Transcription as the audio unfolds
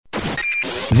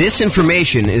This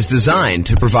information is designed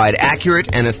to provide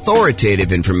accurate and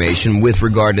authoritative information with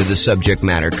regard to the subject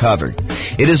matter covered.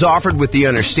 It is offered with the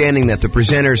understanding that the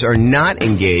presenters are not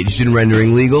engaged in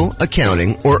rendering legal,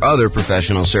 accounting, or other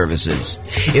professional services.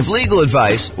 If legal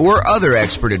advice or other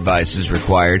expert advice is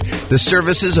required, the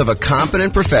services of a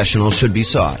competent professional should be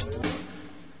sought.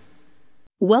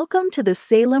 Welcome to the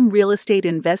Salem Real Estate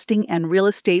Investing and Real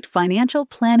Estate Financial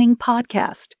Planning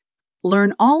Podcast.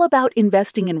 Learn all about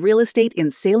investing in real estate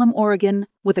in Salem, Oregon,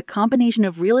 with a combination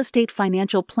of real estate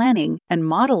financial planning and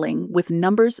modeling with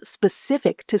numbers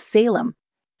specific to Salem,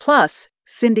 plus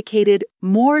syndicated,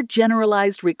 more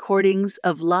generalized recordings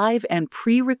of live and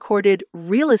pre-recorded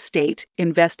real estate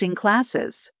investing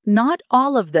classes, not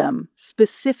all of them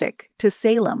specific to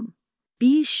Salem.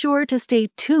 Be sure to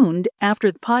stay tuned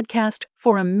after the podcast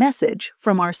for a message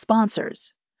from our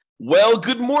sponsors. Well,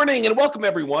 good morning and welcome,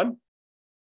 everyone.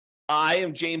 I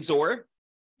am James Orr,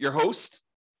 your host,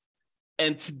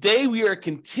 and today we are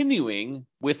continuing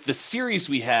with the series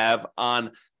we have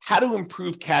on how to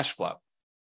improve cash flow.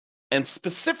 And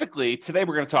specifically, today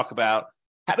we're going to talk about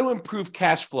how to improve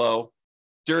cash flow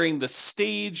during the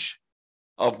stage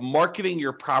of marketing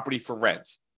your property for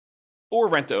rent or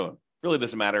rent to own. Really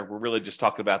doesn't matter. We're really just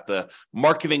talking about the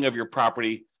marketing of your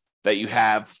property that you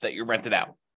have that you're rented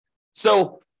out.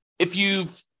 So if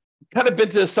you've kind of been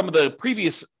to some of the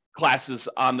previous classes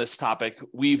on this topic,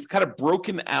 we've kind of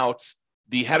broken out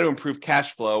the how to improve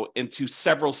cash flow into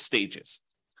several stages.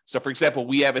 So for example,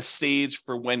 we have a stage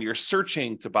for when you're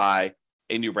searching to buy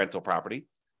a new rental property.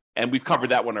 And we've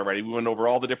covered that one already. We went over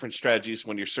all the different strategies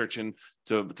when you're searching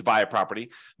to buy a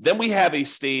property. Then we have a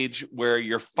stage where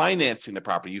you're financing the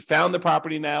property. You found the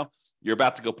property now, you're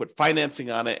about to go put financing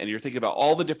on it, and you're thinking about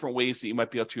all the different ways that you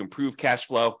might be able to improve cash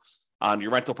flow on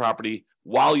your rental property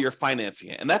while you're financing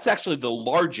it. And that's actually the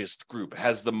largest group. It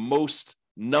has the most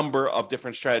number of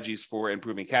different strategies for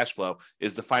improving cash flow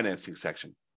is the financing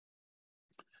section.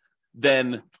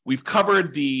 Then we've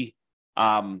covered the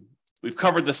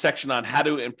section on how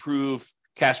to improve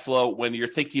cash flow when you're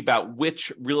thinking about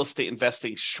which real estate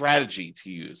investing strategy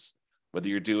to use, whether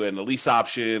you're doing a lease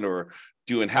option or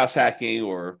doing house hacking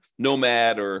or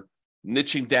nomad or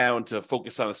niching down to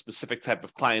focus on a specific type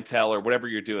of clientele or whatever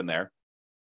you're doing there.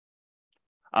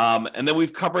 And then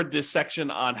we've covered this section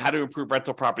on how to improve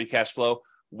rental property cash flow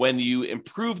when you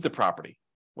improve the property,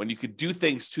 when you could do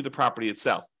things to the property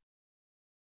itself.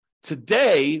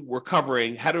 Today, we're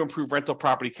covering how to improve rental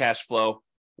property cash flow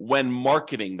when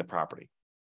marketing the property.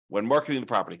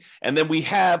 And then we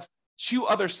have two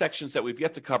other sections that we've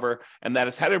yet to cover, and that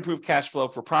is how to improve cash flow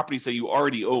for properties that you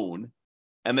already own,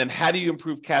 and then how do you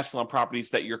improve cash flow on properties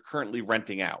that you're currently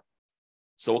renting out.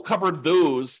 So we'll cover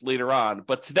those later on,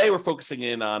 but today we're focusing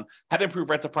in on how to improve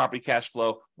rental property cash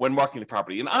flow when marketing the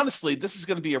property. And honestly, this is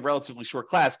going to be a relatively short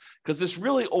class because there's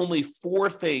really only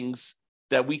 4 things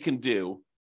that we can do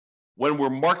when we're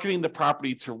marketing the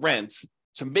property to rent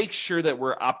to make sure that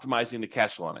we're optimizing the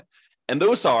cash flow on it. And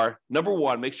those are, number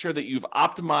 1, make sure that you've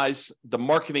optimized the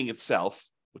marketing itself,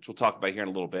 which we'll talk about here in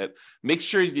a little bit. Make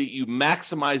sure that you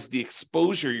maximize the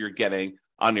exposure you're getting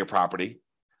on your property.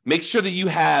 Make sure that you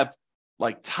have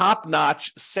like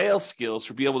top-notch sales skills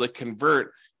to be able to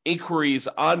convert inquiries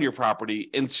on your property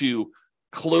into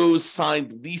closed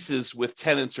signed leases with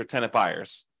tenants or tenant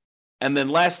buyers. And then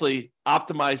lastly,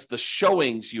 optimize the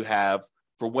showings you have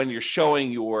for when you're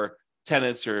showing your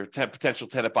tenants or potential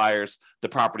tenant buyers the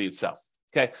property itself.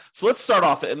 Okay, so let's start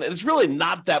off, and it's really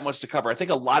not that much to cover. I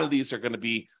think a lot of these are going to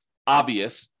be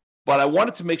obvious, but I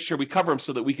wanted to make sure we cover them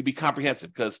so that we could be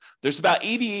comprehensive because there's about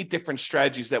 88 different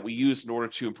strategies that we use in order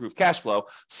to improve cash flow.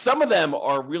 Some of them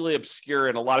are really obscure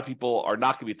and a lot of people are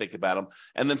not going to be thinking about them.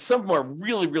 And then some of them are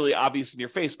really, really obvious in your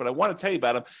face, but I want to tell you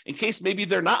about them in case maybe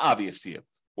they're not obvious to you,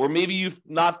 or maybe you've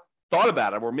not thought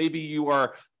about them, or maybe you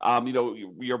are,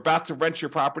 you're about to rent your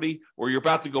property or you're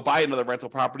about to go buy another rental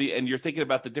property and you're thinking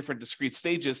about the different discrete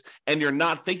stages and you're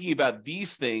not thinking about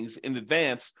these things in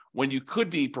advance when you could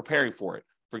be preparing for it.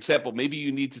 For example, maybe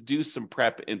you need to do some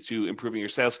prep into improving your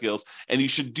sales skills, and you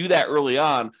should do that early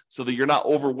on so that you're not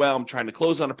overwhelmed trying to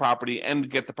close on a property and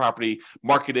get the property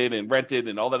marketed and rented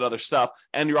and all that other stuff.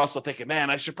 And you're also thinking, man,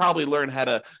 I should probably learn how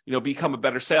to, become a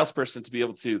better salesperson to be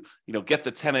able to, get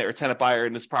the tenant or tenant buyer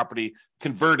in this property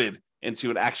converted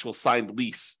into an actual signed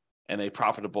lease and a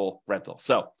profitable rental.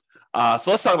 So let's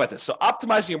talk about this. So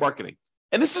optimizing your marketing.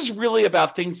 And this is really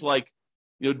about things like,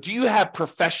 do you have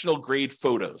professional grade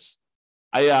photos?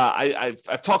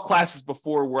 I've taught classes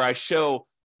before where I show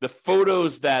the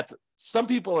photos that some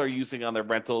people are using on their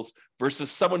rentals versus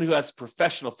someone who has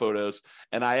professional photos.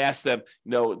 And I ask them,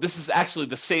 this is actually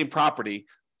the same property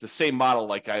the same model.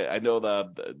 Like I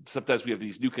know sometimes we have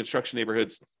these new construction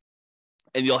neighborhoods,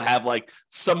 and you'll have like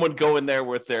someone go in there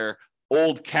with their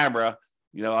old camera,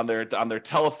 on their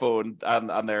telephone,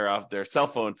 on their cell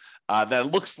phone,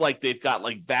 that looks like they've got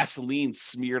like Vaseline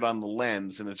smeared on the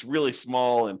lens, and it's really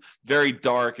small and very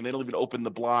dark, and they don't even open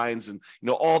the blinds, and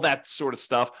all that sort of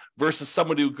stuff, versus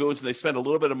someone who goes and they spend a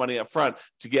little bit of money up front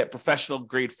to get professional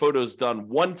grade photos done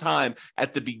one time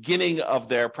at the beginning of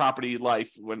their property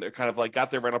life, when they're kind of like got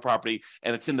their rental property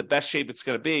and it's in the best shape it's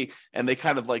going to be, and they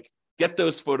kind of like get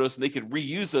those photos and they could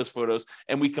reuse those photos,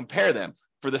 and we compare them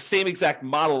for the same exact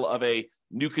model of a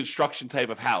new construction type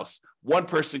of house. One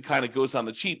person kind of goes on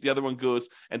the cheap, the other one goes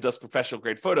and does professional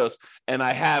grade photos. And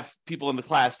I have people in the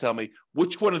class tell me,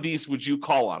 which one of these would you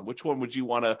call on? Which one would you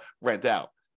want to rent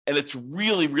out? And it's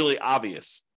really, really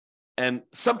obvious. And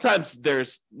sometimes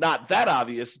there's not that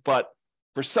obvious, but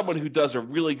for someone who does a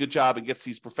really good job and gets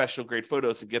these professional grade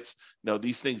photos and gets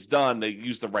these things done, they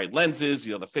use the right lenses,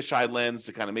 the fisheye lens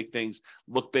to kind of make things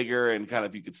look bigger, and kind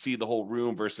of you could see the whole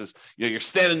room, versus you're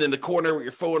standing in the corner with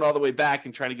your phone all the way back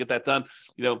and trying to get that done.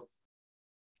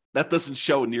 That doesn't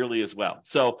show nearly as well.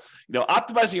 So,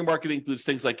 optimizing your marketing includes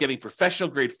things like getting professional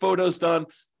grade photos done.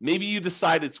 Maybe you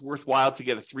decide it's worthwhile to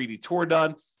get a 3D tour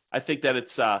done. I think that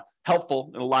it's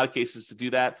helpful in a lot of cases to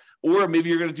do that. Or maybe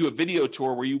you're going to do a video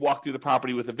tour where you walk through the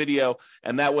property with a video.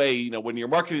 And that way, when you're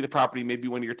marketing the property, maybe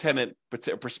when your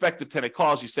prospective tenant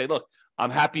calls, you say, look, I'm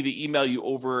happy to email you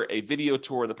over a video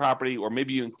tour of the property, or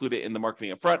maybe you include it in the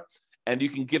marketing up front, and you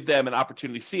can give them an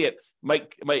opportunity to see it.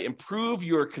 Might improve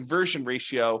your conversion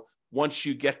ratio once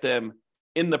you get them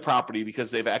in the property,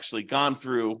 because they've actually gone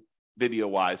through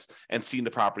video-wise and seen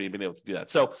the property and been able to do that.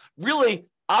 So really,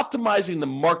 optimizing the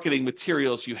marketing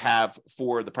materials you have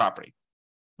for the property,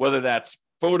 whether that's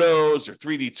photos or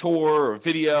 3D tour or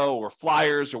video or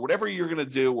flyers or whatever you're going to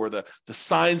do, or the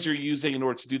signs you're using in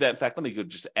order to do that. In fact, let me go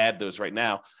just add those right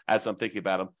now as I'm thinking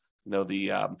about them.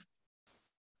 The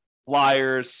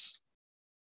flyers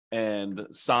and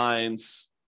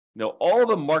signs, all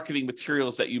the marketing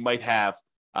materials that you might have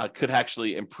could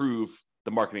actually improve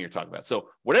the marketing you're talking about. So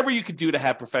whatever you could do to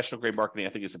have professional grade marketing, I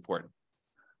think is important.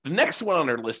 The next one on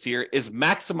our list here is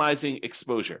maximizing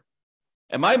exposure.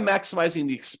 Am I maximizing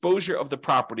the exposure of the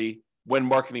property when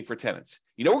marketing for tenants?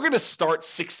 We're going to start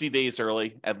 60 days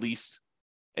early, at least,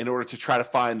 in order to try to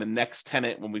find the next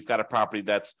tenant when we've got a property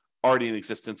that's already in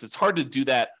existence. It's hard to do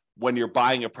that when you're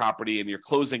buying a property and you're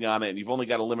closing on it, and you've only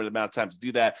got a limited amount of time to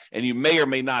do that, and you may or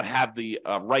may not have the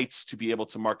rights to be able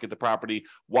to market the property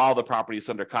while the property is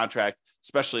under contract,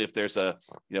 especially if there's a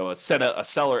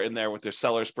seller in there with their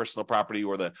seller's personal property,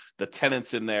 or the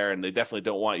tenants in there, and they definitely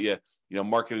don't want you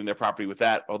marketing their property with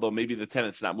that, although maybe the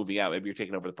tenant's not moving out, maybe you're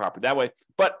taking over the property that way.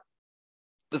 But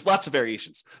there's lots of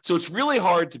variations. So it's really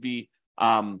hard to be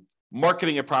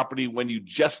marketing a property when you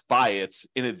just buy it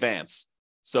in advance.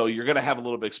 So you're going to have a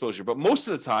little bit of exposure. But most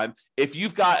of the time, if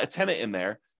you've got a tenant in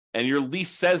there and your lease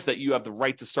says that you have the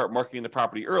right to start marketing the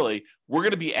property early, we're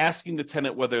going to be asking the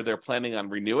tenant whether they're planning on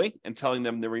renewing, and telling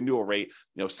them the renewal rate,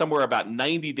 somewhere about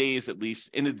 90 days at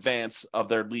least in advance of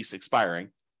their lease expiring.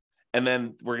 And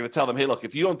then we're going to tell them, hey, look,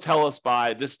 if you don't tell us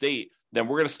by this date, then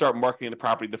we're going to start marketing the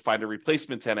property to find a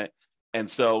replacement tenant. And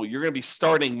so you're going to be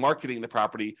starting marketing the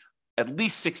property at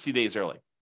least 60 days early.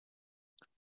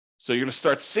 So you're going to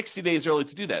start 60 days early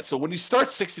to do that. So when you start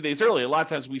 60 days early, a lot of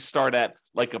times we start at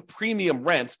like a premium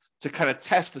rent to kind of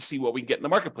test to see what we can get in the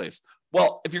marketplace.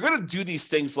 Well, if you're going to do these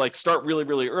things like start really,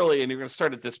 really early, and you're going to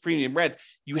start at this premium rent,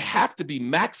 you have to be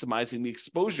maximizing the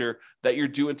exposure that you're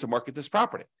doing to market this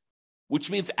property,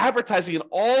 which means advertising in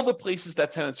all the places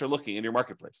that tenants are looking in your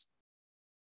marketplace.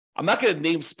 I'm not going to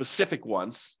name specific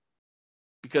ones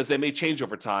because they may change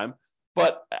over time.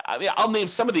 But I mean, I'll name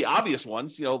some of the obvious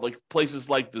ones, like places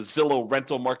like the Zillow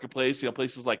rental marketplace,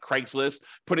 places like Craigslist,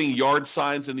 putting yard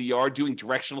signs in the yard, doing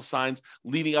directional signs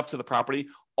leading up to the property,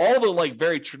 all the like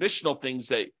very traditional things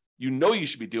that you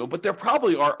should be doing. But there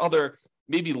probably are other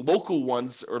maybe local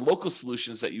ones or local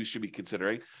solutions that you should be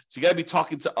considering. So you got to be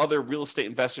talking to other real estate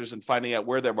investors and finding out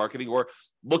where they're marketing, or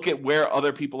look at where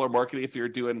other people are marketing. If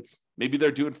maybe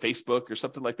they're doing Facebook or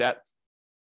something like that.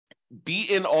 Be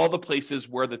in all the places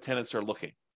where the tenants are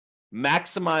looking.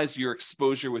 Maximize your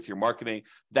exposure with your marketing.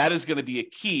 That is going to be a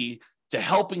key to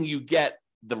helping you get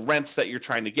the rents that you're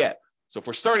trying to get. So if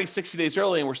we're starting 60 days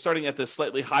early and we're starting at this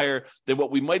slightly higher than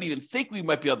what we might even think we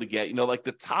might be able to get, like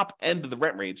the top end of the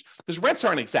rent range, because rents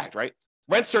aren't exact, right?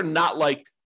 Rents are not like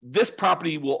this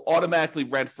property will automatically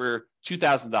rent for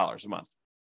 $2,000 a month.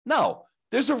 No,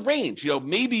 there's a range.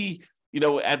 Maybe,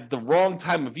 at the wrong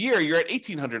time of year, you're at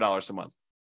 $1,800 a month.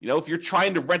 If you're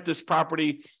trying to rent this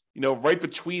property, right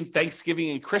between Thanksgiving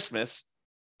and Christmas,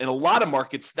 in a lot of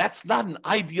markets, that's not an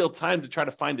ideal time to try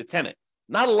to find a tenant.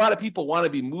 Not a lot of people want to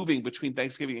be moving between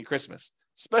Thanksgiving and Christmas,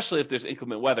 especially if there's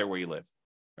inclement weather where you live,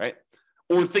 right?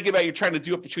 Or thinking about you're trying to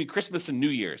do it between Christmas and New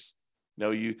Year's.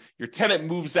 Your tenant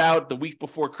moves out the week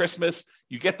before Christmas,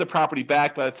 you get the property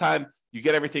back. By the time you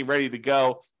get everything ready to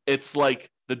go, it's like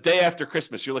the day after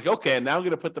Christmas. You're like, okay, now I'm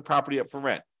going to put the property up for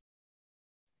rent.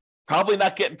 Probably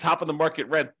not getting top of the market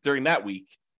rent during that week.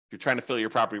 You're trying to fill your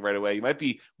property right away. You might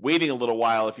be waiting a little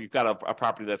while if you've got a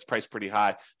property that's priced pretty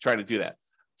high, trying to do that.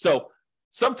 So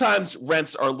sometimes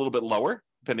rents are a little bit lower,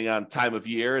 depending on time of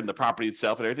year and the property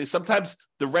itself and everything. Sometimes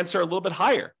the rents are a little bit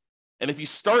higher. And if you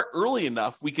start early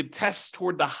enough, we could test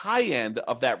toward the high end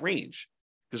of that range,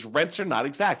 because rents are not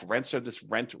exact. Rents are this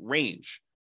rent range.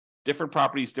 Different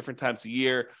properties, different times of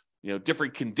year,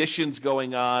 different conditions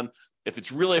going on. If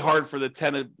it's really hard for the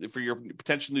tenant, for your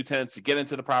potential new tenants to get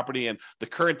into the property, and the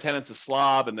current tenant's a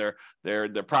slob, and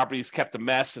their property's kept a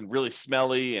mess and really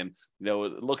smelly, and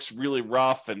it looks really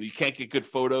rough, and you can't get good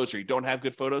photos, or you don't have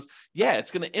good photos, it's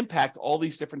going to impact all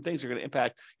these different things. Are going to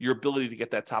impact your ability to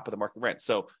get that top of the market rent.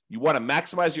 So you want to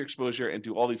maximize your exposure and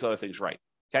do all these other things right.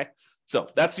 Okay, so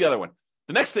that's the other one.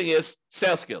 The next thing is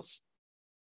sales skills.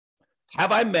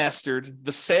 Have I mastered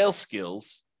the sales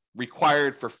skills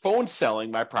required for phone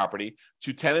selling my property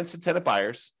to tenants and tenant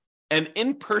buyers, and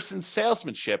in-person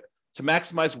salesmanship to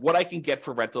maximize what I can get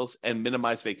for rentals and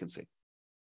minimize vacancy?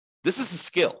 This is a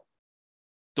skill.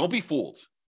 Don't be fooled.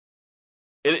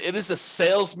 It is a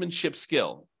salesmanship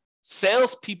skill.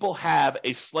 Salespeople have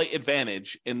a slight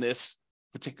advantage in this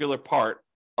particular part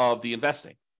of the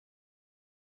investing,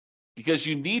 because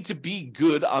you need to be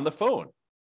good on the phone.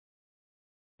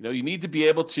 You need to be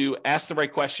able to ask the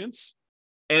right questions,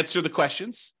 answer the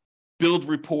questions, build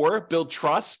rapport, build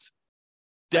trust,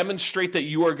 demonstrate that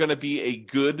you are going to be a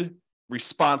good,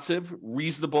 responsive,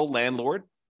 reasonable landlord,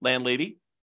 landlady.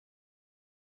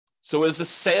 So it's a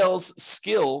sales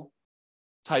skill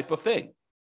type of thing.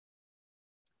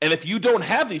 And if you don't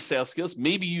have these sales skills,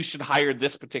 maybe you should hire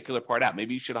this particular part out.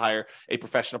 Maybe you should hire a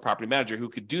professional property manager who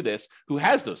could do this, who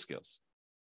has those skills.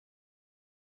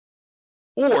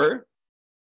 Or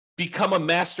become a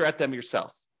master at them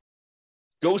yourself.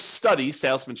 Go study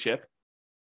salesmanship.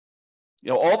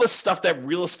 All the stuff that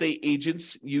real estate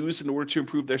agents use in order to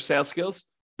improve their sales skills,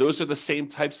 those are the same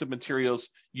types of materials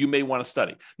you may want to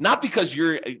study. Not because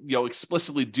you're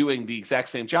explicitly doing the exact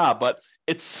same job, but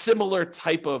it's similar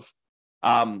type of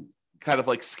kind of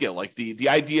like skill, like the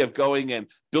idea of going and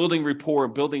building rapport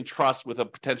and building trust with a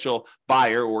potential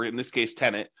buyer, or in this case,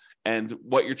 tenant, and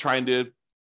what you're trying to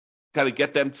kind of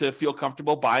get them to feel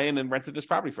comfortable buying and renting this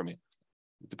property from you,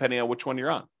 depending on which one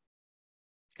you're on.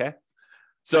 Okay.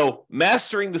 So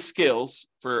mastering the skills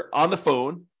for on the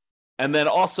phone, and then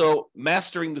also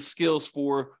mastering the skills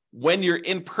for when you're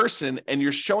in person and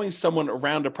you're showing someone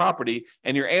around a property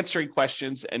and you're answering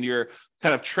questions and you're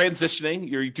kind of transitioning,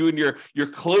 you're doing your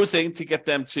closing to get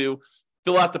them to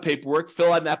fill out the paperwork,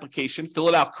 fill out an application, fill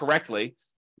it out correctly,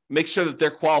 make sure that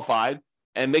they're qualified,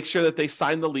 and make sure that they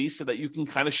sign the lease so that you can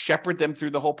kind of shepherd them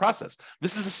through the whole process.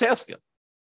 This is a sales skill.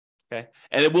 Okay.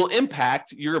 And it will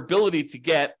impact your ability to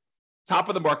get top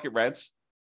of the market rent,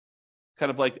 kind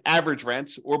of like average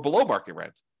rent, or below market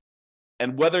rent.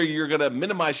 And whether you're going to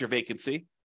minimize your vacancy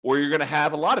or you're going to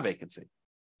have a lot of vacancy.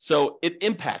 So it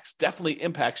definitely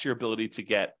impacts your ability to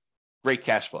get great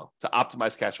cash flow, to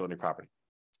optimize cash flow in your property.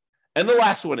 And the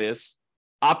last one is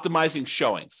optimizing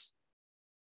showings.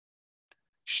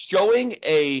 Showing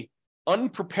a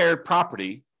unprepared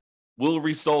property will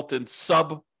result in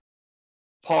subpar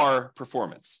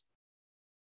performance.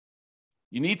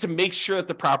 You need to make sure that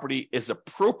the property is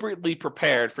appropriately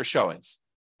prepared for showings.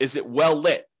 Is it well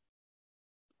lit?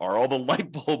 Are all the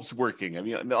light bulbs working? I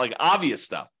mean, like obvious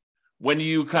stuff. When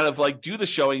you kind of like do the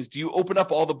showings, do you open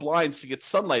up all the blinds to get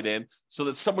sunlight in so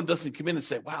that someone doesn't come in and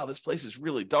say, wow, this place is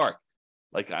really dark?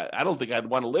 Like, I don't think I'd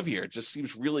want to live here. It just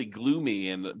seems really gloomy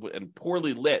and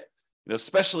poorly lit,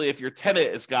 especially if your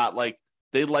tenant has got like,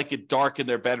 they like it dark in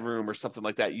their bedroom or something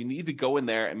like that. You need to go in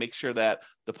there and make sure that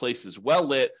the place is well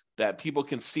lit, that people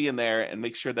can see in there, and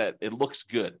make sure that it looks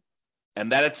good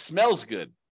and that it smells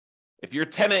good. If your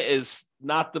tenant is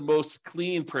not the most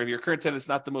clean, if your current tenant is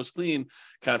not the most clean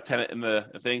kind of tenant in the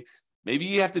thing, maybe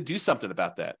you have to do something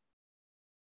about that.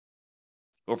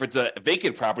 Or if it's a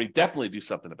vacant property, definitely do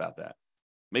something about that.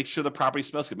 Make sure the property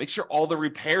smells good. Make sure all the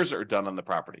repairs are done on the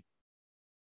property.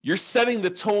 You're setting the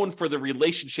tone for the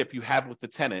relationship you have with the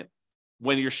tenant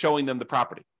when you're showing them the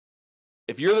property.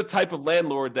 If you're the type of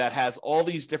landlord that has all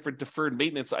these different deferred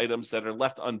maintenance items that are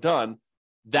left undone,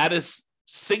 that is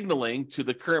signaling to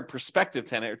the current prospective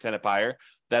tenant or tenant buyer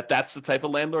that that's the type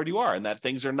of landlord you are and that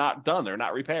things are not done, they're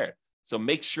not repaired. So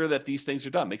make sure that these things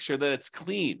are done. Make sure that it's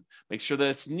clean. Make sure that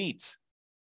it's neat.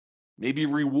 Maybe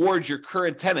reward your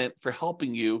current tenant for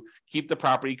helping you keep the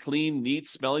property clean, neat,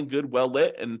 smelling good, well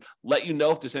lit, and let you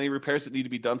know if there's any repairs that need to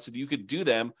be done so that you could do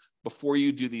them before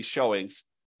you do these showings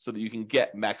so that you can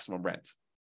get maximum rent.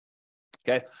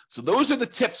 Okay, so those are the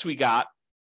tips we got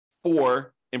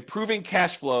for improving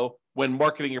cash flow when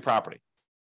marketing your property.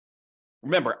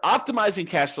 Remember, optimizing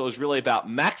cash flow is really about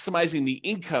maximizing the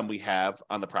income we have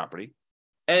on the property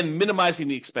and minimizing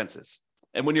the expenses.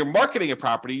 And when you're marketing a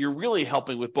property, you're really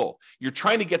helping with both. You're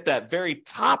trying to get that very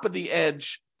top of the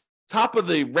edge, top of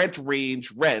the rent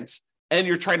range rent, and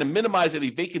you're trying to minimize any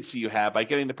vacancy you have by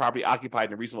getting the property occupied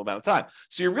in a reasonable amount of time.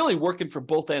 So you're really working for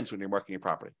both ends when you're marketing your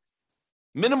property.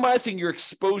 Minimizing your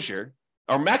exposure,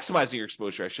 or maximizing your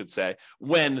exposure, I should say,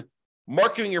 when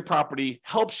marketing your property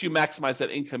helps you maximize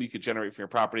that income you could generate from your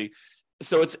property.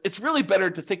 So it's really better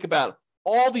to think about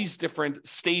all these different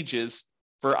stages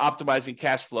for optimizing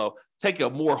cash flow. Take a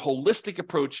more holistic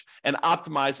approach and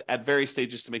optimize at various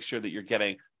stages to make sure that you're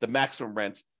getting the maximum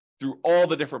rent through all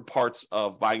the different parts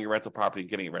of buying your rental property and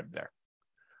getting it rented there.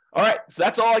 All right, so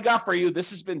that's all I got for you. This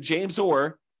has been James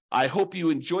Orr. I hope you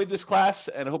enjoyed this class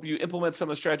and I hope you implement some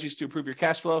of the strategies to improve your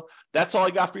cash flow. That's all I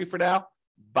got for you for now.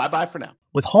 Bye-bye for now.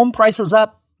 With home prices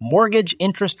up, mortgage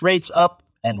interest rates up,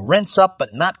 and rents up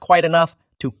but not quite enough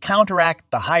to counteract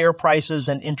the higher prices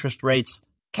and interest rates,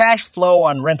 cash flow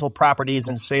on rental properties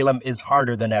in Salem is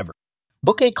harder than ever.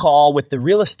 Book a call with the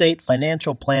Real Estate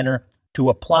Financial Planner to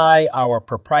apply our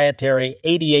proprietary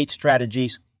 88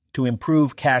 strategies to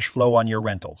improve cash flow on your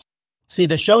rentals. See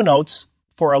the show notes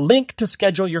for a link to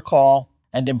schedule your call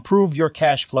and improve your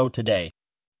cash flow today.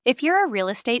 If you're a real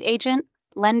estate agent,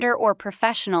 lender, or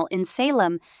professional in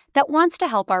Salem that wants to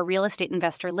help our real estate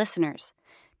investor listeners,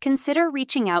 consider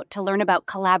reaching out to learn about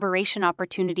collaboration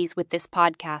opportunities with this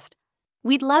podcast.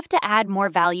 We'd love to add more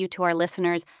value to our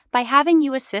listeners by having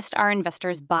you assist our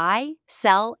investors buy,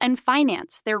 sell, and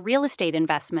finance their real estate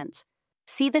investments.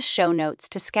 See the show notes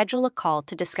to schedule a call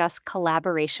to discuss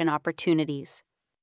collaboration opportunities.